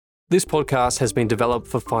This podcast has been developed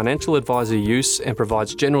for financial advisor use and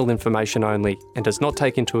provides general information only and does not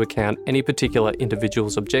take into account any particular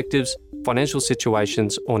individual's objectives, financial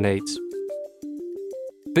situations or needs.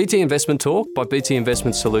 BT Investment Talk by BT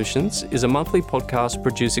Investment Solutions is a monthly podcast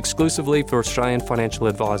produced exclusively for Australian financial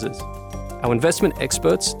advisors. Our investment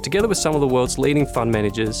experts, together with some of the world's leading fund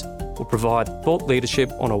managers, will provide thought leadership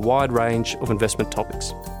on a wide range of investment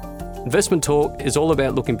topics. Investment Talk is all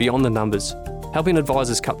about looking beyond the numbers, helping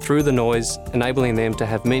advisors cut through the noise, enabling them to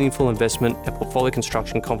have meaningful investment and portfolio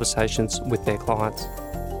construction conversations with their clients.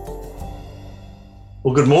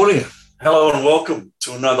 Well, good morning. Hello and welcome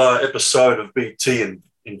to another episode of BT and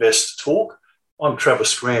Invest Talk. I'm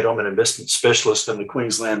Travis Grant. I'm an investment specialist and the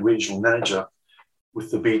Queensland Regional Manager with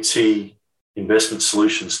the BT Investment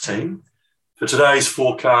Solutions team. For today's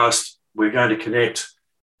forecast, we're going to connect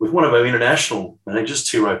with one of our international managers,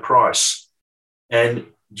 T. Rowe Price. And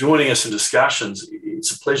joining us in discussions,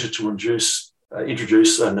 it's a pleasure to introduce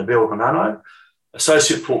Nabil Hanano,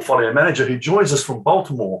 Associate Portfolio Manager, who joins us from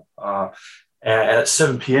Baltimore at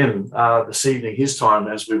 7 p.m. This evening, his time,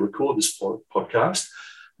 as we record this podcast.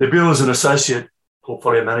 Nabil is an Associate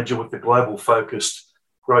Portfolio Manager with the Global Focused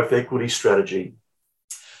Growth Equity Strategy.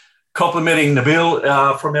 Complementing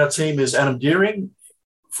Nabil from our team is Adam Deering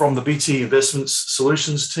from the BT Investment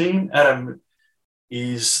Solutions team. Adam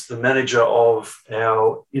is the manager of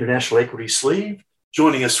our international equity sleeve,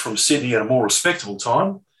 joining us from Sydney at a more respectable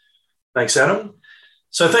time. Thanks, Adam.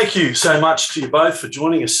 So thank you so much to you both for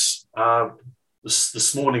joining us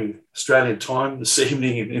this morning, Australian time, this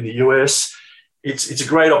evening in the US. It's a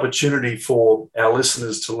great opportunity for our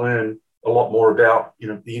listeners to learn a lot more about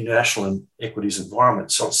the international equities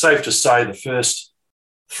environment. So it's safe to say the first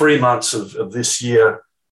 3 months of this year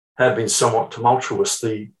have been somewhat tumultuous.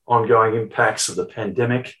 The ongoing impacts of the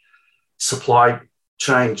pandemic, supply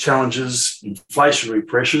chain challenges, inflationary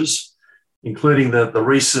pressures, including the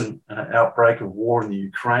recent outbreak of war in the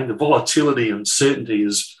Ukraine. The volatility and uncertainty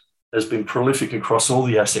has been prolific across all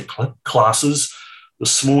the asset classes.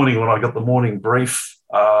 This morning, when I got the morning brief,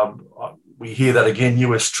 we hear that again,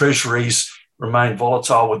 US Treasuries remain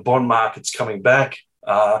volatile with bond markets coming back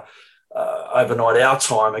overnight our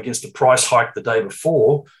time against a price hike the day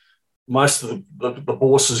before. Most of the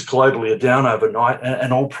bourses globally are down overnight,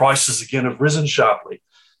 and all prices again have risen sharply.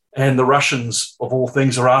 And the Russians, of all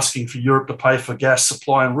things, are asking for Europe to pay for gas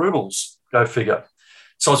supply in rubles. Go figure.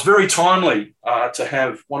 So it's very timely to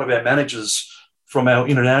have one of our managers from our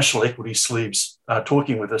international equity sleeves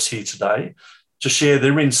talking with us here today to share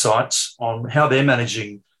their insights on how they're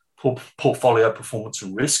managing portfolio performance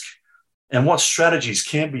and risk and what strategies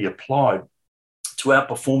can be applied to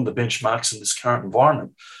outperform the benchmarks in this current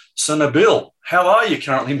environment. So Nabil, how are you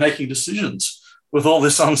currently making decisions with all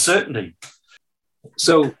this uncertainty?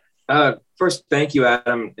 So first, thank you,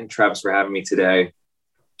 Adam and Travis, for having me today.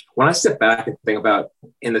 When I step back and think about,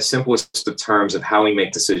 in the simplest of terms, of how we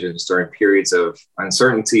make decisions during periods of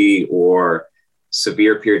uncertainty or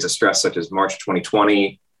severe periods of stress, such as March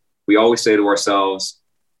 2020, we always say to ourselves,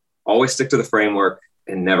 always stick to the framework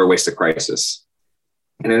and never waste a crisis.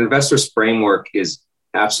 And an investor's framework is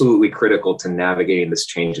absolutely critical to navigating this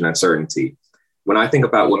change and uncertainty. When I think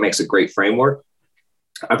about what makes a great framework,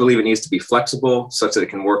 I believe it needs to be flexible such that it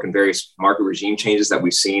can work in various market regime changes that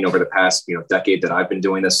we've seen over the past decade that I've been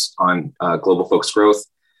doing this on Global Focused Growth.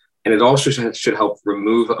 And it also should help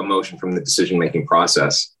remove emotion from the decision-making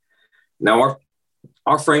process. Now,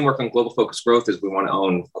 our framework on Global Focused Growth is we want to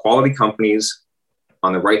own quality companies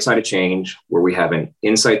on the right side of change, where we have an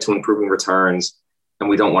insight to improving returns, and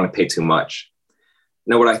we don't want to pay too much.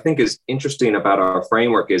 Now, what I think is interesting about our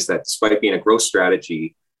framework is that despite being a growth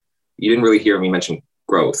strategy, you didn't really hear me mention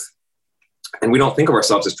growth. And we don't think of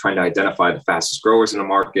ourselves as trying to identify the fastest growers in the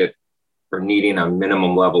market or needing a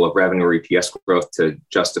minimum level of revenue or EPS growth to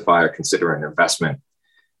justify or consider an investment.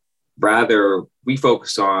 Rather, we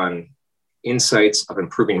focus on insights of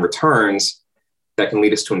improving returns that can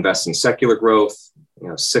lead us to invest in secular growth,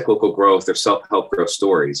 cyclical growth, or self-help growth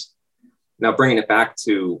stories. Now, bringing it back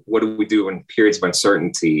to what do we do in periods of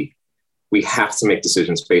uncertainty, we have to make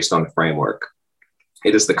decisions based on the framework.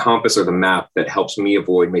 It is the compass or the map that helps me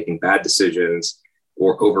avoid making bad decisions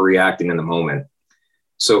or overreacting in the moment.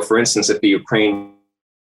 So, for instance, if the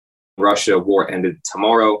Ukraine-Russia war ended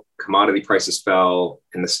tomorrow, commodity prices fell,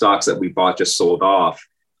 and the stocks that we bought just sold off,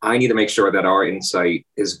 I need to make sure that our insight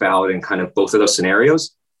is valid in kind of both of those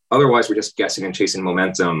scenarios. Otherwise, we're just guessing and chasing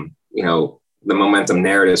momentum, the momentum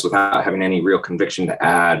narratives without having any real conviction to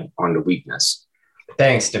add on the weakness.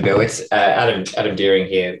 Thanks, Nabil. It's Adam Deering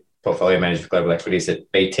here, Portfolio Manager for Global Equities at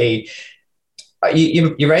BT.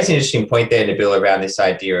 You raised an interesting point there, Nabil, around this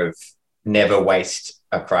idea of never waste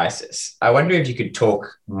a crisis. I wonder if you could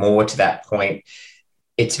talk more to that point.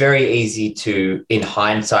 It's very easy to, in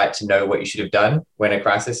hindsight, to know what you should have done when a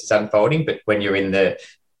crisis is unfolding, but when you're in the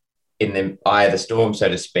eye of the storm, so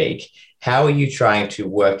to speak, how are you trying to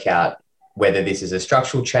work out whether this is a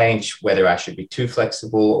structural change, whether I should be too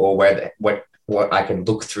flexible, or whether what I can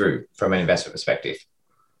look through from an investment perspective?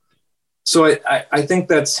 So I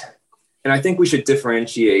think I think we should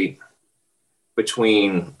differentiate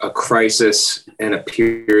between a crisis and a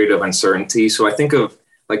period of uncertainty. So I think of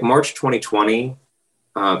like March 2020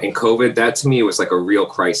 in COVID, that to me was like a real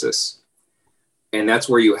crisis. And that's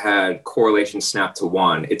where you had correlation snap to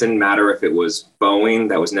one. It didn't matter if it was Boeing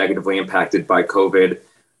that was negatively impacted by COVID.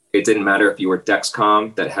 It didn't matter if you were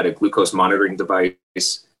Dexcom that had a glucose monitoring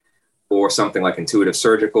device, or something like Intuitive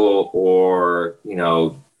Surgical, or,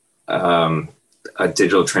 a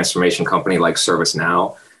digital transformation company like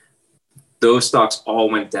ServiceNow. Those stocks all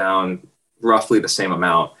went down roughly the same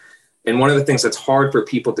amount. And one of the things that's hard for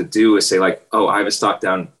people to do is say like, oh, I have a stock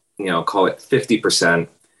down, call it 50%.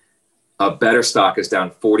 A better stock is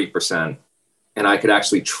down 40%. And I could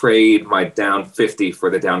actually trade my down 50 for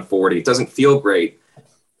the down 40. It doesn't feel great.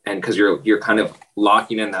 And because you're kind of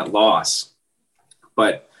locking in that loss.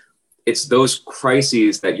 But it's those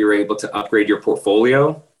crises that you're able to upgrade your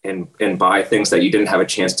portfolio and buy things that you didn't have a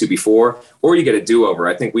chance to before, or you get a do-over.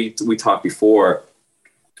 I think we talked before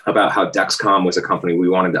about how Dexcom was a company we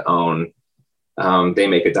wanted to own. They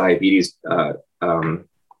make a diabetes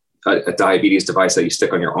device that you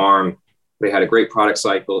stick on your arm. They had a great product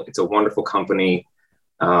cycle. It's a wonderful company,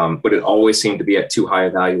 but it always seemed to be at too high a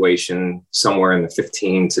valuation, somewhere in the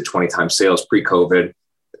 15 to 20 times sales pre-COVID.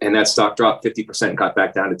 And that stock dropped 50%, got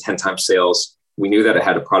back down to 10 times sales. We knew that it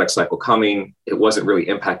had a product cycle coming. It wasn't really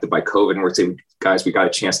impacted by COVID. And we're saying, guys, we got a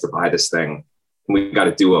chance to buy this thing. And we got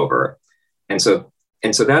a do-over. And so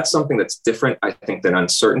that's something that's different, I think, than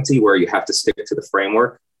uncertainty, where you have to stick to the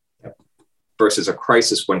framework, versus a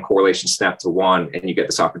crisis when correlation snap to one and you get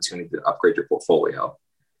this opportunity to upgrade your portfolio.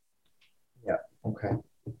 Yeah. Okay.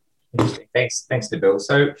 Interesting. Thanks to Bill.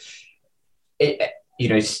 So,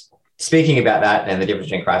 speaking about that and the difference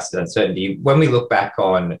between crisis and uncertainty, when we look back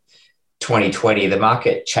on 2020, the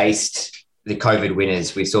market chased the COVID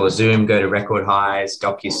winners. We saw Zoom go to record highs,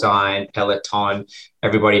 DocuSign, Peloton.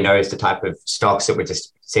 Everybody knows the type of stocks that were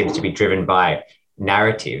just seems to be driven by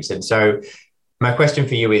narratives. And so my question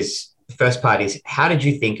for you is, the first part is, how did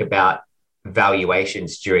you think about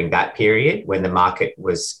valuations during that period when the market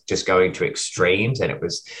was just going to extremes and it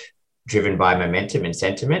was driven by momentum and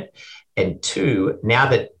sentiment? And two, now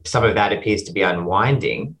that some of that appears to be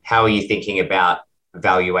unwinding, how are you thinking about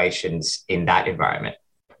valuations in that environment?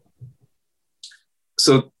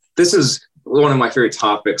 So this is one of my favorite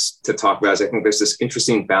topics to talk about. Is I think there's this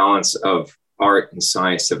interesting balance of art and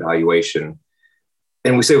science to valuation.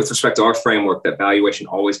 And we say with respect to our framework that valuation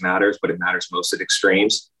always matters, but it matters most at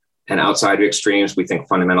extremes. And outside of extremes, we think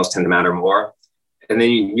fundamentals tend to matter more. And then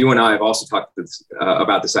you and I have also talked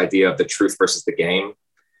about this idea of the truth versus the game.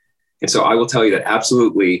 And so I will tell you that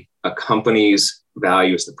absolutely a company's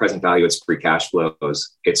value is the present value, its free cash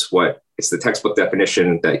flows. It's the textbook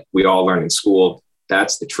definition that we all learned in school.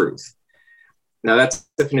 That's the truth. Now that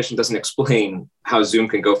definition doesn't explain how Zoom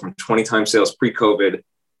can go from 20 times sales pre-COVID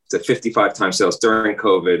to 55 times sales during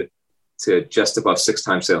COVID to just above 6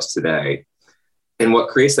 times sales today. And what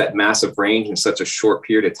creates that massive range in such a short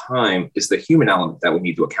period of time is the human element that we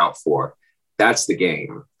need to account for. That's the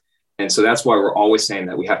game. And so that's why we're always saying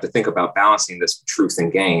that we have to think about balancing this truth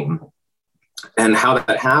and game. And how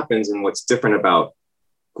that happens and what's different about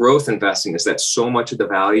growth investing is that so much of the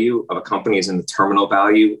value of a company is in the terminal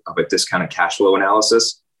value of a discounted cash flow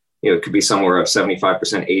analysis. It could be somewhere of 75%,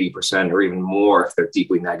 80%, or even more if they're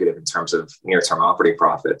deeply negative in terms of near-term operating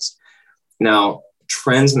profits. Now,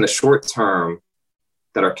 trends in the short term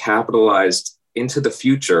that are capitalized into the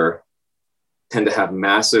future tend to have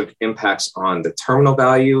massive impacts on the terminal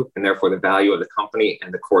value and therefore the value of the company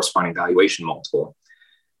and the corresponding valuation multiple.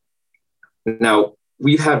 Now,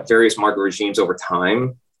 we've had various market regimes over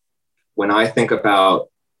time. When I think about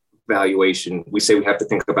valuation, we say we have to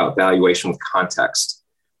think about valuation with context.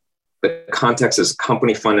 The context is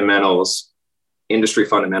company fundamentals, industry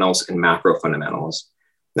fundamentals, and macro fundamentals.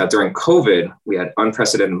 Now, during COVID, we had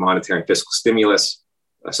unprecedented monetary and fiscal stimulus,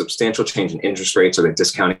 a substantial change in interest rates or the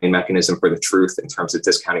discounting mechanism for the truth in terms of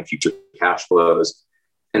discounting future cash flows,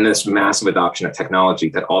 and this massive adoption of technology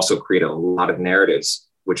that also created a lot of narratives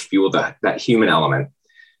which fueled that human element.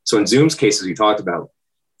 So in Zoom's case, as we talked about,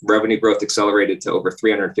 revenue growth accelerated to over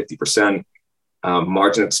 350%,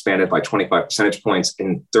 margin expanded by 25 percentage points.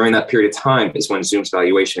 And during that period of time is when Zoom's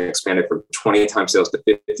valuation expanded from 20 times sales to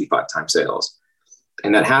 55 times sales.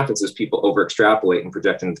 And that happens as people over extrapolate and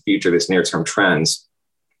project into the future this near-term trends.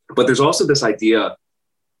 But there's also this idea,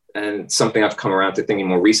 and something I've come around to thinking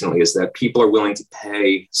more recently, is that people are willing to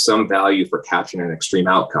pay some value for capturing an extreme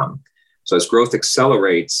outcome. So as growth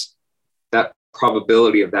accelerates, that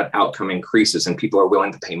probability of that outcome increases and people are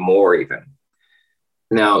willing to pay more even.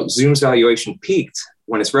 Now, Zoom's valuation peaked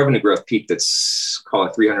when its revenue growth peaked at, call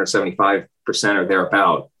it 375% or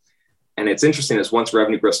thereabout. And it's interesting is once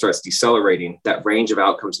revenue growth starts decelerating, that range of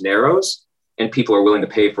outcomes narrows and people are willing to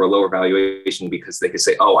pay for a lower valuation because they could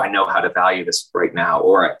say, oh, I know how to value this right now,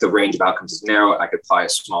 or the range of outcomes is narrow, I could apply a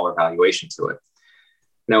smaller valuation to it.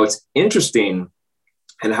 Now, it's interesting,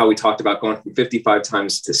 and how we talked about going from 55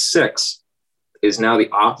 times to 6 is now the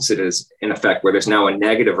opposite is in effect, where there's now a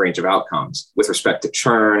negative range of outcomes with respect to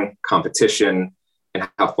churn, competition, and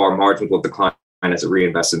how far margins will decline as it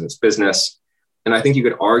reinvests in its business. And I think you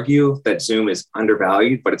could argue that Zoom is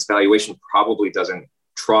undervalued, but its valuation probably doesn't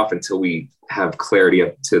trough until we have clarity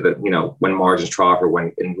up to the, when margins trough or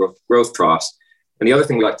when in growth troughs. And the other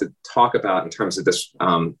thing we like to talk about in terms of this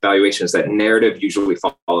valuation is that narrative usually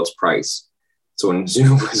follows price. So when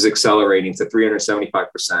Zoom was accelerating to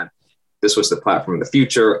 375%, this was the platform of the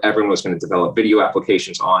future. Everyone was going to develop video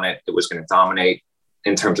applications on it. It was going to dominate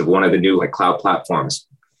in terms of one of the new cloud platforms.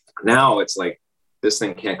 Now it's like, this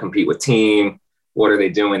thing can't compete with Team. What are they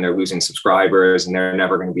doing? They're losing subscribers and they're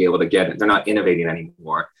never going to be able to get it. They're not innovating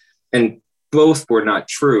anymore. And both were not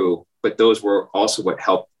true, but those were also what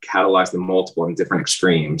helped catalyze the multiple in different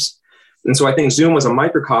extremes. And so I think Zoom was a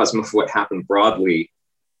microcosm of what happened broadly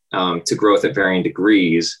to growth at varying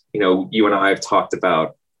degrees. You and I have talked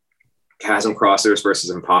about chasm crossers versus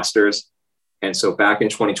imposters. And so back in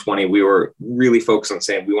 2020, we were really focused on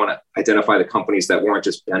saying we want to identify the companies that weren't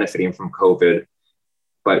just benefiting from COVID,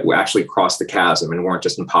 but we actually crossed the chasm and weren't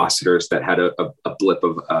just imposters that had a blip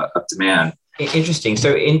of demand. Interesting.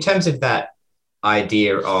 So in terms of that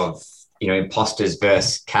idea of, imposters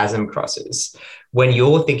versus chasm crossers, when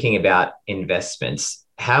you're thinking about investments,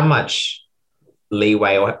 how much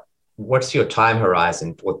leeway or what's your time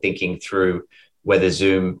horizon for thinking through whether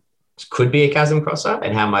Zoom could be a chasm crosser,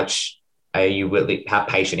 and how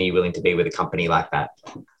patient are you willing to be with a company like that?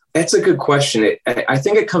 That's a good question. I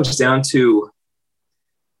think it comes down to,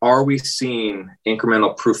 are we seeing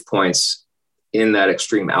incremental proof points in that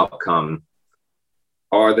extreme outcome?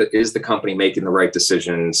 Is the company making the right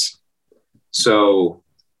decisions? So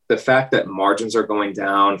the fact that margins are going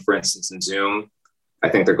down, for instance, in Zoom, I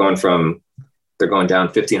think they're going down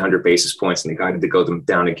 1,500 basis points and they guided to go them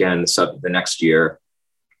down again the next year.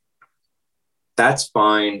 That's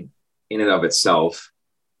fine in and of itself.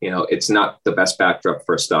 It's not the best backdrop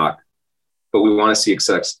for a stock, but we want to see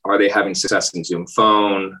success. Are they having success in Zoom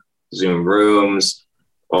Phone, Zoom Rooms,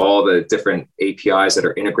 all the different APIs that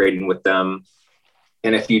are integrating with them?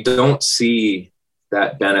 And if you don't see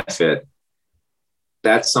that benefit,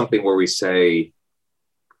 that's something where we say,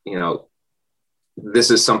 this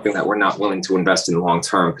is something that we're not willing to invest in long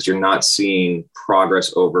term because you're not seeing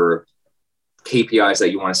progress over KPIs that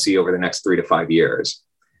you want to see over the next 3 to 5 years.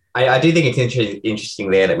 I do think it's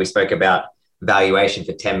interesting there that we spoke about valuation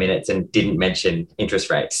for 10 minutes and didn't mention interest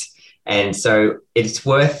rates. And so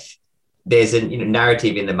there's a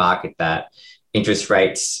narrative in the market that interest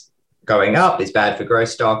rates going up is bad for growth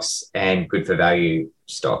stocks and good for value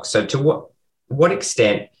stocks. So to what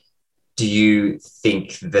extent do you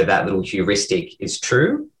think that little heuristic is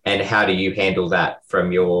true? And how do you handle that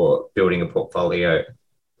from your building a portfolio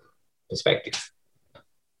perspective?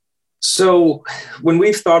 So when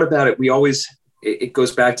we've thought about it, it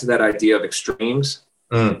goes back to that idea of extremes.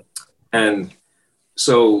 And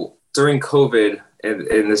so during COVID,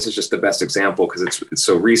 and this is just the best example because it's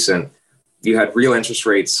so recent, you had real interest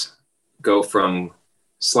rates go from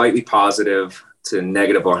slightly positive to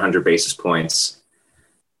negative 100 basis points,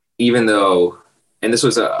 even though, and this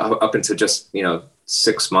was up until just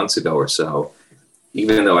 6 months ago or so,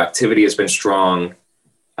 even though activity has been strong,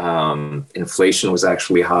 inflation was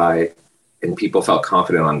actually high, and people felt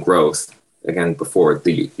confident on growth, again, before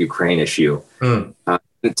the Ukraine issue. And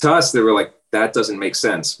to us, they were like, that doesn't make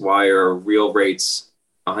sense. Why are real rates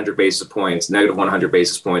 100 basis points, negative 100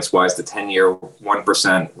 basis points? Why is the 10-year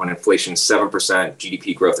 1% when inflation is 7%,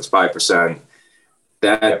 GDP growth is 5%?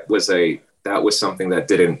 That was something that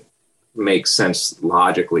didn't make sense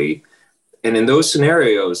logically. And in those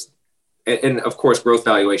scenarios, and of course, growth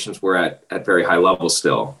valuations were at very high levels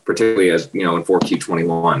still, particularly as, in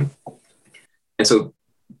 4Q21. And so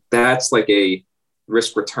that's like a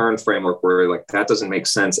risk return framework where that doesn't make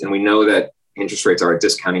sense. And we know that interest rates are a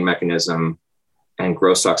discounting mechanism and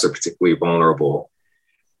growth stocks are particularly vulnerable.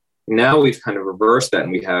 Now we've kind of reversed that,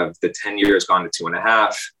 and we have the 10 years gone to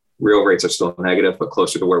 2.5. Real rates are still negative, but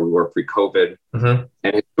closer to where we were pre-COVID. Mm-hmm.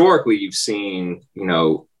 And historically, you've seen,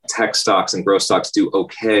 tech stocks and growth stocks do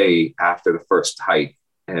okay after the first hike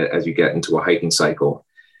as you get into a hiking cycle.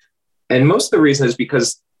 And most of the reason is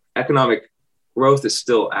because economic growth is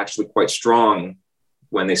still actually quite strong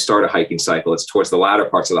when they start a hiking cycle. It's towards the latter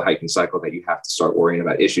parts of the hiking cycle that you have to start worrying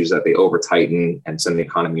about issues that they over tighten and send the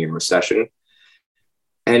economy in recession.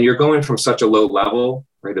 And you're going from such a low level,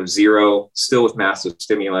 right, of zero, still with massive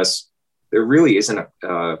stimulus. There really isn't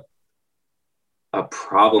a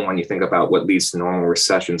problem when you think about what leads to normal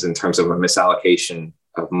recessions in terms of a misallocation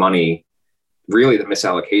of money. Really, the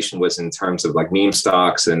misallocation was in terms of like meme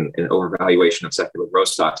stocks and overvaluation of secular growth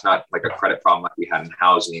stocks, not like a credit problem like we had in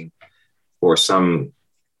housing or some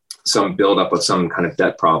buildup of some kind of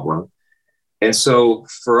debt problem. And so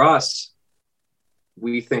for us,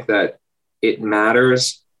 we think that it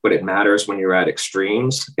matters, but it matters when you're at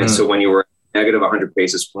extremes. And so when you were negative 100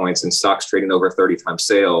 basis points and stocks trading over 30 times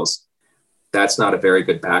sales, that's not a very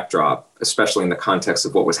good backdrop, especially in the context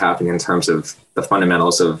of what was happening in terms of the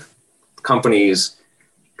fundamentals of companies,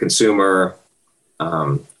 consumer,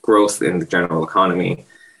 growth in the general economy.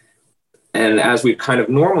 And as we've kind of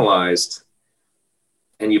normalized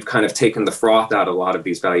and you've kind of taken the froth out of a lot of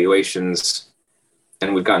these valuations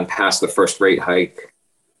and we've gotten past the first rate hike,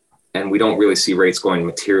 and we don't really see rates going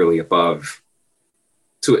materially above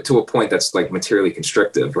to a point that's like materially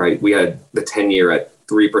constrictive, right? We had the 10-year at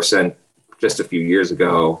 3% just a few years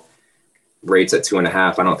ago, rates at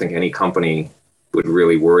 2.5. I don't think any company would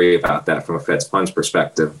really worry about that from a Fed's funds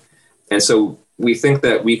perspective. And so we think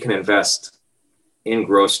that we can invest in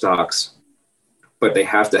growth stocks, but they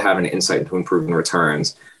have to have an insight into improving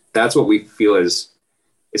returns. That's what we feel is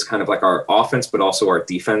kind of like our offense, but also our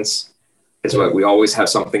defense. Is what we always have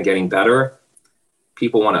something getting better.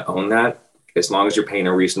 People want to own that as long as you're paying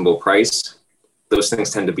a reasonable price. Those things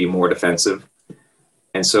tend to be more defensive.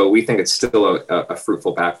 And so we think it's still a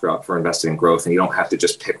fruitful backdrop for investing in growth, and you don't have to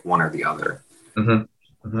just pick one or the other.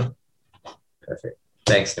 Mm-hmm. Mm-hmm. Perfect.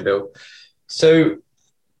 Thanks, Nabil. So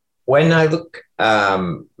when I look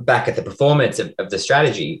back at the performance of the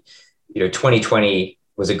strategy, 2020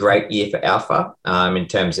 was a great year for alpha in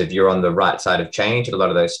terms of you're on the right side of change. A lot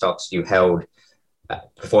of those stocks you held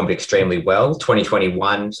performed extremely well.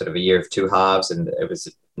 2021, sort of a year of two halves, and it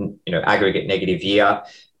was, aggregate negative year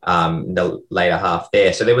in the later half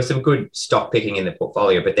there. So there was some good stock picking in the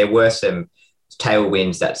portfolio, but there were some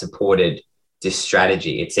tailwinds that supported this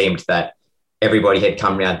strategy. It seemed that everybody had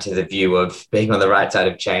come around to the view of being on the right side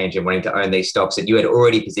of change and wanting to own these stocks that you had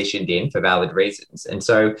already positioned in for valid reasons. And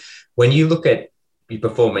so when you look at your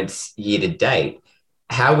performance year to date,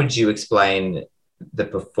 how would you explain the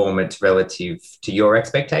performance relative to your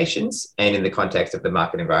expectations and in the context of the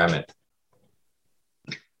market environment?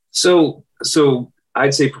 So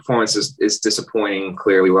I'd say performance is disappointing.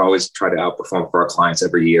 Clearly, we always try to outperform for our clients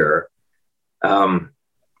every year.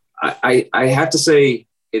 I have to say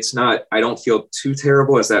it's not, I don't feel too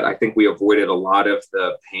terrible as that I think we avoided a lot of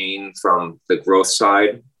the pain from the growth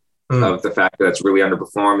side of the fact that it's really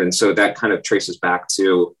underperformed. And so that kind of traces back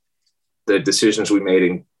to the decisions we made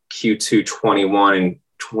in Q2 21 and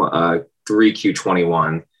 3Q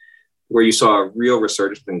 21, where you saw a real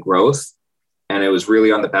resurgence in growth. And it was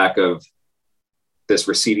really on the back of this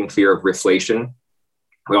receding fear of reflation.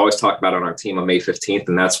 We always talk about on our team on May 15th,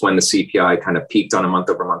 and that's when the CPI kind of peaked on a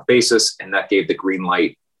month-over-month basis, and that gave the green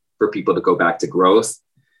light for people to go back to growth.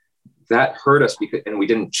 That hurt us and we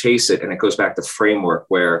didn't chase it, and it goes back to framework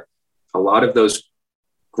where a lot of those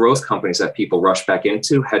growth companies that people rushed back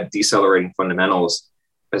into had decelerating fundamentals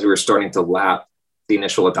as we were starting to lap the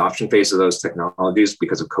initial adoption phase of those technologies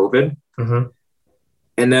because of COVID. Mm-hmm.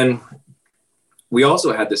 And then we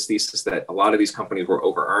also had this thesis that a lot of these companies were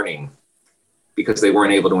over-earning because they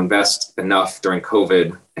weren't able to invest enough during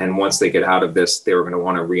COVID. And once they get out of this, they were going to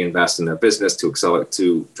want to reinvest in their business to accelerate,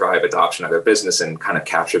 to drive adoption of their business and kind of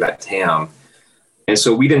capture that TAM. And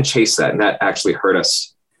so we didn't chase that. And that actually hurt us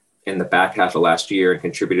in the back half of last year and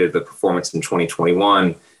contributed to the performance in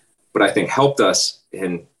 2021, but I think helped us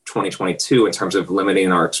in 2022 in terms of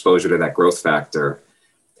limiting our exposure to that growth factor.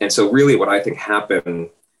 And so really what I think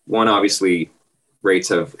happened, one, obviously rates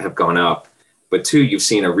have gone up, but two, you've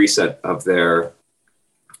seen a reset of their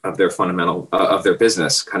fundamental, of their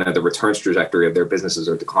business, kind of the returns trajectory of their businesses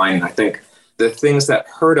are declining. I think the things that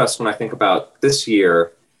hurt us when I think about this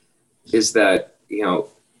year is that,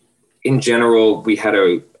 in general, we had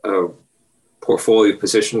a portfolio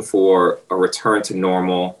position for a return to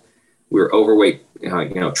normal. We were overweight,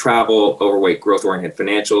 travel, overweight growth-oriented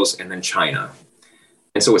financials, and then China.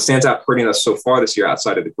 And so what stands out hurting us so far this year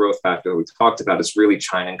outside of the growth factor that we talked about is really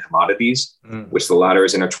China and commodities, which the latter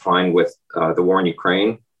is intertwined with the war in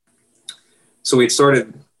Ukraine. So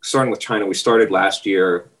starting with China, we started last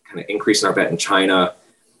year kind of increasing our bet in China,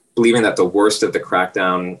 believing that the worst of the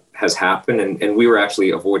crackdown has happened. And we were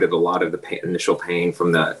actually avoided a lot of the initial pain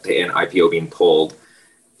from the IPO being pulled.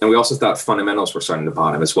 And we also thought fundamentals were starting to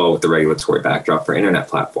bottom as well with the regulatory backdrop for internet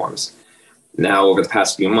platforms. Now, over the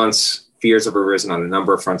past few months, fears have arisen on a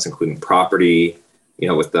number of fronts, including property,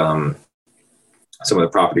 with some of the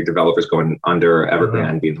property developers going under,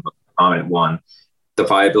 Evergrande being the most prominent one, the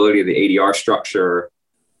viability of the ADR structure,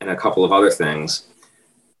 and a couple of other things.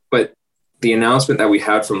 But the announcement that we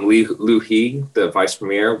had from Liu He, the vice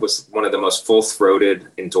premier, was one of the most full-throated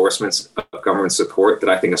endorsements of government support that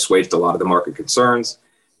I think assuaged a lot of the market concerns.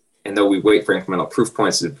 And though we wait for incremental proof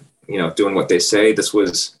points of, doing what they say, this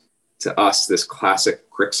was, to us, this classic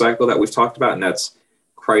CRIC cycle that we've talked about, and that's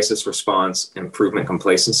crisis response, improvement,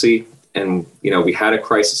 complacency. And, we had a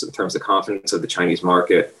crisis in terms of confidence of the Chinese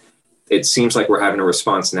market. It seems like we're having a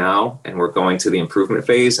response now, and we're going to the improvement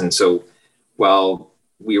phase. And so while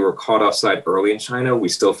we were caught offside early in China, we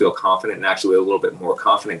still feel confident, and actually a little bit more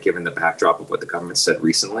confident given the backdrop of what the government said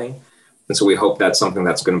recently. And so we hope that's something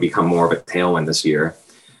that's going to become more of a tailwind this year.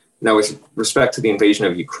 Now, with respect to the invasion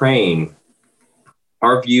of Ukraine,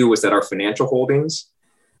 our view was that our financial holdings,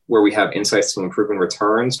 where we have insights to improving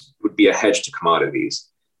returns, would be a hedge to commodities,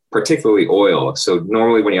 particularly oil. So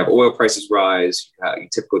normally when you have oil prices rise, you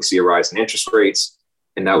typically see a rise in interest rates,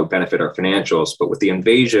 and that would benefit our financials. But with the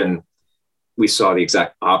invasion, we saw the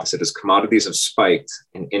exact opposite, as commodities have spiked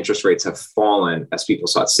and interest rates have fallen as people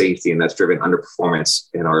sought safety, and that's driven underperformance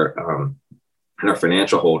in our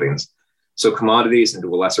financial holdings. So commodities, and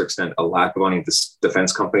to a lesser extent, a lack of owning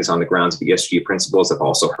defense companies on the grounds of ESG principles, have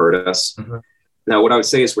also hurt us. Now, what I would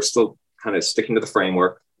say is we're still kind of sticking to the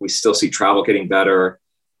framework. We still see travel getting better.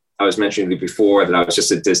 I was mentioning before that I was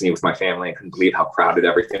just at Disney with my family and couldn't believe how crowded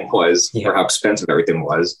everything was, or how expensive everything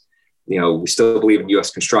was. We still believe in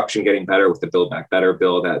U.S. construction getting better with the Build Back Better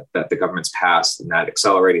bill that the government's passed, and that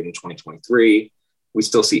accelerated in 2023. We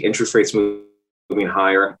still see interest rates moving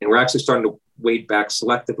higher, and we're actually starting to wade back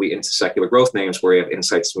selectively into secular growth names where we have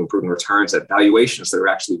insights to improving returns at valuations that are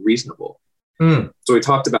actually reasonable. So we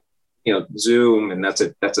talked about, Zoom, and that's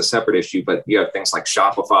a separate issue, but you have things like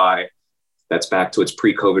Shopify that's back to its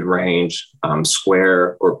pre-COVID range,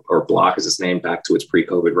 Square or Block as it's named, back to its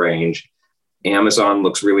pre-COVID range. Amazon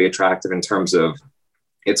looks really attractive in terms of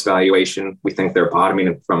its valuation. We think they're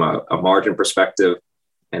bottoming from a margin perspective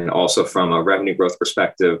and also from a revenue growth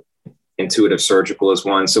perspective. Intuitive Surgical is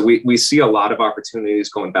one. So we see a lot of opportunities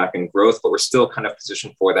going back in growth, but we're still kind of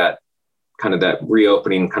positioned for that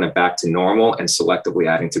reopening kind of back to normal and selectively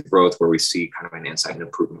adding to growth where we see kind of an insight and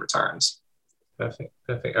improving returns. Perfect.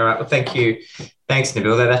 All right. Well, thank you. Thanks,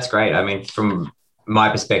 Nabil. That's great. I mean, from my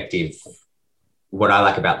perspective, what I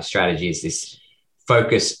like about the strategy is this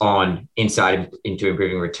focus on insight into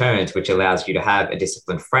improving returns, which allows you to have a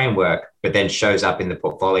disciplined framework, but then shows up in the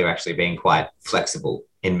portfolio actually being quite flexible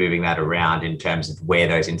in moving that around in terms of where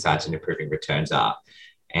those insights and improving returns are.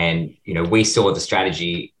 And, we saw the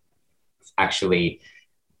strategy actually,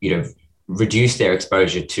 reduce their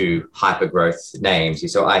exposure to hyper growth names. You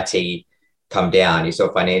saw IT come down, you saw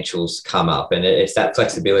financials come up, and it's that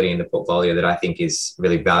flexibility in the portfolio that I think is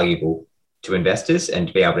really valuable to investors and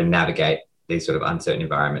to be able to navigate these sort of uncertain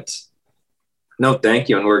environments. No, thank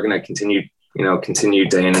you. And we're going to continue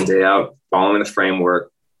day in and day out, following the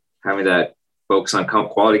framework, having that focus on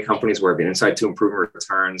quality companies where we have insight to improve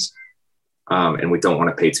returns, and we don't want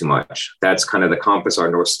to pay too much. That's kind of the compass, our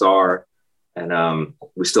North Star. And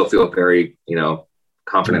we still feel very,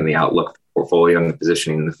 confident in the outlook portfolio and the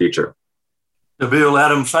positioning in the future. Nabil,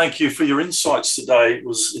 Adam, thank you for your insights today.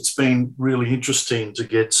 It's been really interesting to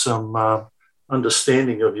get some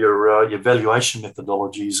understanding of your valuation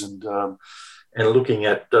methodologies and looking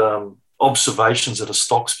at observations at a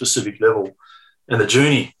stock-specific level and the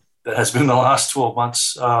journey that has been the last 12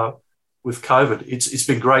 months with COVID. It's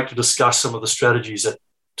been great to discuss some of the strategies that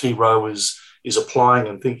T. Rowe is applying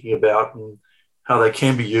and thinking about, and how they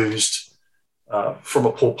can be used from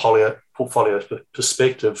a portfolio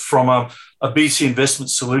perspective. From a BT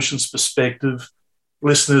Investment Solutions perspective,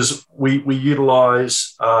 listeners, we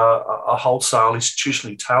utilise a wholesale,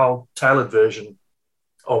 institutionally tailored version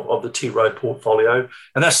of the T. Rowe portfolio,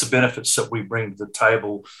 and that's the benefits that we bring to the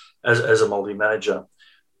table as a multi-manager.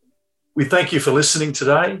 We thank you for listening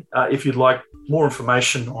today. If you'd like more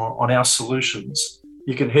information on our solutions,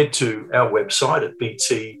 you can head to our website at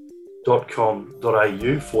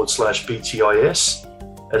bt.com.au/BTIS.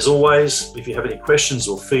 As always, if you have any questions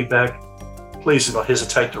or feedback, please do not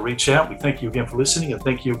hesitate to reach out. We thank you again for listening, and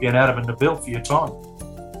thank you again, Adam and Nabil, for your time.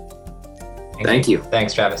 Thank you.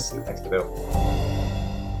 Thanks, Travis. Thanks, Nabil.